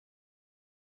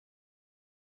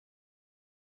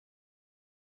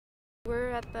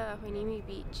We're at the Hueneme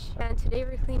beach, and today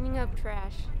we're cleaning up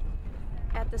trash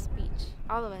at this beach.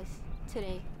 All of us,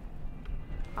 today.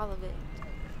 All of it.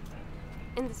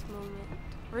 In this moment,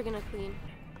 we're gonna clean.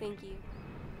 Thank you.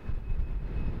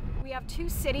 We have two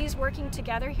cities working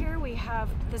together here. We have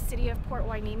the city of Port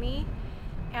Hueneme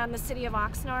and the city of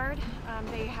Oxnard.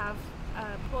 They have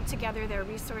pulled together their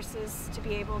resources to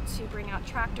be able to bring out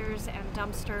tractors and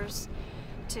dumpsters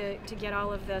to get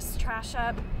all of this trash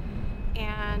up.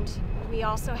 And we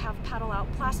also have Paddle Out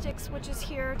Plastics, which is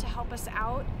here to help us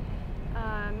out.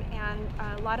 And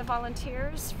a lot of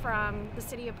volunteers from the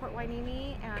city of Port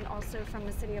Hueneme and also from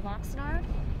the city of Oxnard.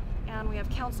 And we have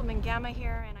Councilman Gama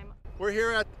here. And We're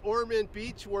here at Ormond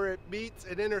Beach where it meets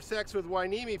and intersects with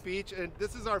Hueneme Beach, and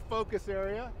this is our focus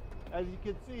area. As you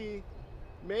can see,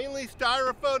 mainly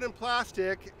styrofoam and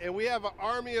plastic, and we have an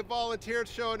army of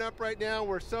volunteers showing up right now.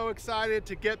 We're so excited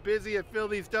to get busy and fill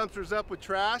these dumpsters up with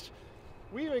trash.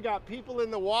 We even got people in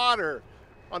the water,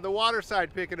 on the water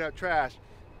side, picking up trash.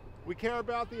 We care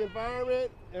about the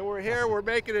environment, and we're here, we're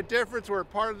making a difference, we're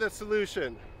part of the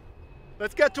solution.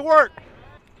 Let's get to work.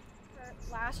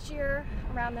 Last year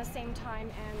around the same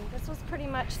time, and this was pretty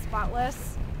much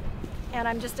spotless, and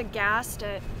I'm just aghast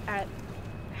at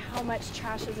how much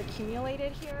trash is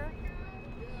accumulated here.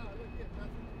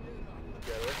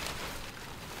 Yeah,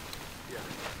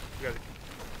 you gotta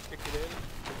kick it in.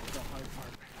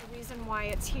 The reason why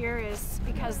it's here is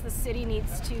because the city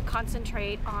needs to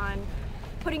concentrate on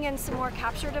putting in some more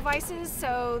capture devices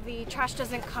so the trash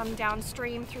doesn't come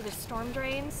downstream through the storm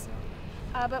drains.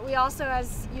 But we also,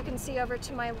 as you can see over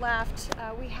to my left,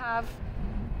 we have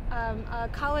a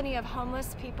colony of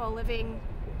homeless people living,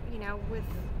 you know,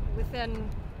 within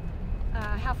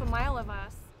half a mile of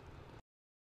us.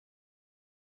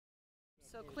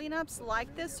 So cleanups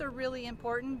like this are really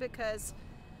important because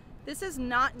this is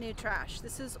not new trash.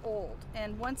 This is old,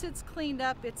 and once it's cleaned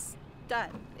up, it's done.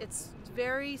 It's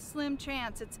very slim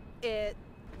chance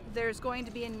there's going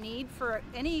to be a need for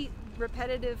any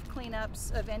repetitive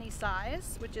cleanups of any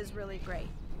size, which is really great.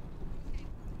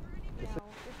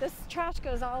 This trash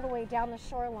goes all the way down the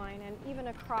shoreline and even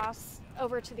across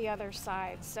over to the other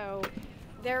side. So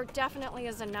there definitely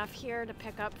is enough here to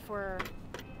pick up for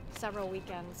several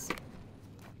weekends.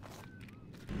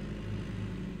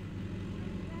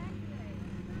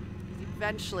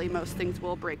 Eventually most things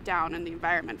will break down in the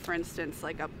environment. For instance,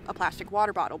 like a plastic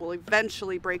water bottle will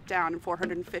eventually break down in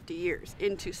 450 years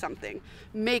into something,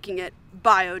 making it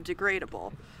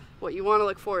biodegradable. What you want to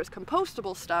look for is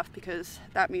compostable stuff, because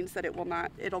that means that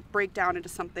it'll break down into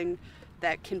something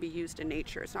that can be used in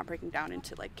nature. It's not breaking down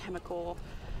into like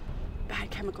bad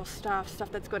chemical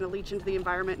stuff that's going to leach into the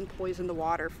environment and poison the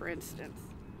water, for instance.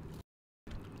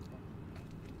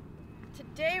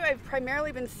 Today I've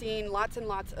primarily been seeing lots and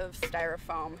lots of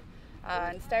styrofoam.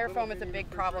 And styrofoam is a big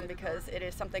problem because it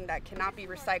is something that cannot be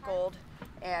recycled,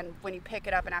 and when you pick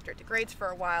it up and after it degrades for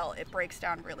a while, it breaks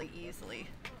down really easily.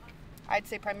 I'd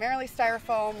say primarily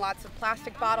styrofoam, lots of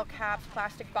plastic bottle caps,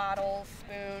 plastic bottles,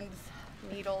 spoons,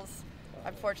 needles.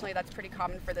 Unfortunately, that's pretty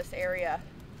common for this area.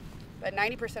 But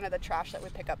 90% of the trash that we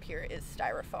pick up here is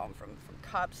styrofoam, from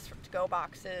cups, from to-go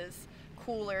boxes,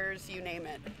 coolers, you name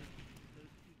it.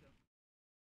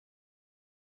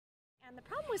 And the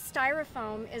problem with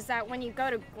styrofoam is that when you go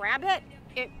to grab it,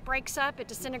 it breaks up, it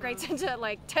disintegrates into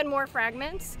like 10 more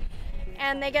fragments,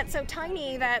 and they get so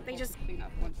tiny that they just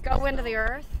go into the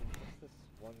earth.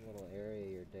 One little area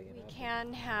you're digging up. We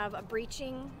can have a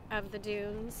breaching of the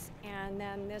dunes, and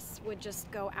then this would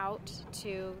just go out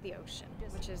to the ocean,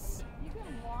 which is,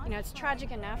 you know, it's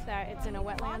tragic enough that it's in a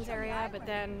wetlands area, but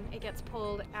then it gets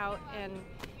pulled out and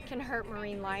can hurt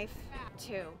marine life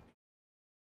too.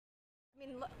 I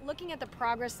mean, looking at the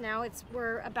progress now,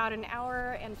 we're about an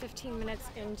hour and 15 minutes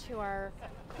into our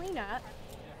cleanup,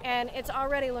 and it's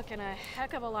already looking a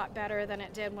heck of a lot better than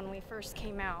it did when we first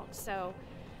came out. So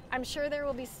I'm sure there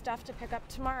will be stuff to pick up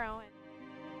tomorrow.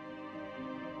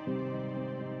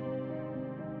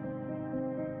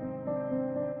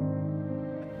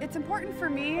 It's important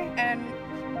for me and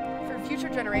for future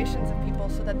generations of people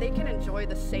so that they can enjoy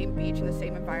the same beach and the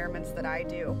same environments that I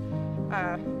do.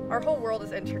 Our whole world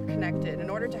is interconnected. In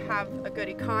order to have a good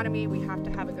economy, we have to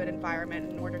have a good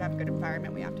environment. In order to have a good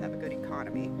environment, we have to have a good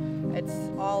economy. It's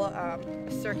all a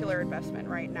circular investment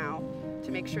right now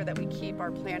to make sure that we keep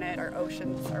our planet, our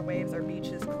oceans, our waves, our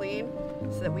beaches clean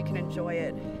so that we can enjoy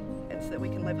it and so that we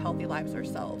can live healthy lives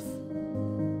ourselves.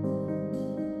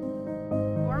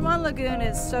 Ormond Lagoon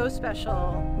is so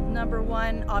special. Number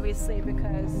one, obviously,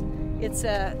 because it's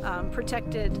a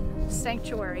protected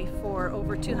sanctuary for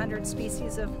over 200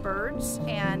 species of birds,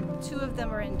 and 2 of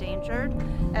them are endangered,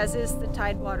 as is the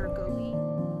Tidewater Goby.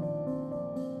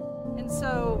 And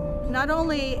so not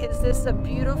only is this a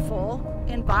beautiful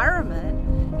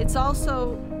environment, it's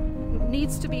also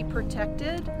needs to be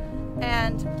protected.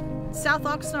 And South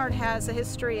Oxnard has a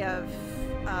history of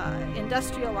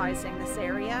industrializing this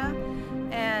area,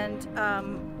 and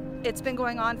it's been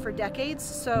going on for decades.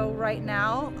 So right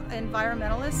now,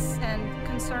 environmentalists and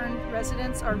concerned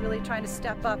residents are really trying to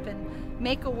step up and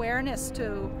make awareness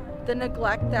to the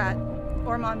neglect that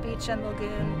Ormond Beach and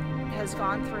Lagoon has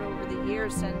gone through over the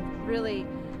years, and really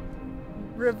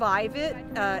revive it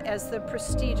as the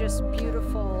prestigious,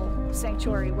 beautiful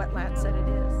sanctuary wetlands that it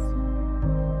is.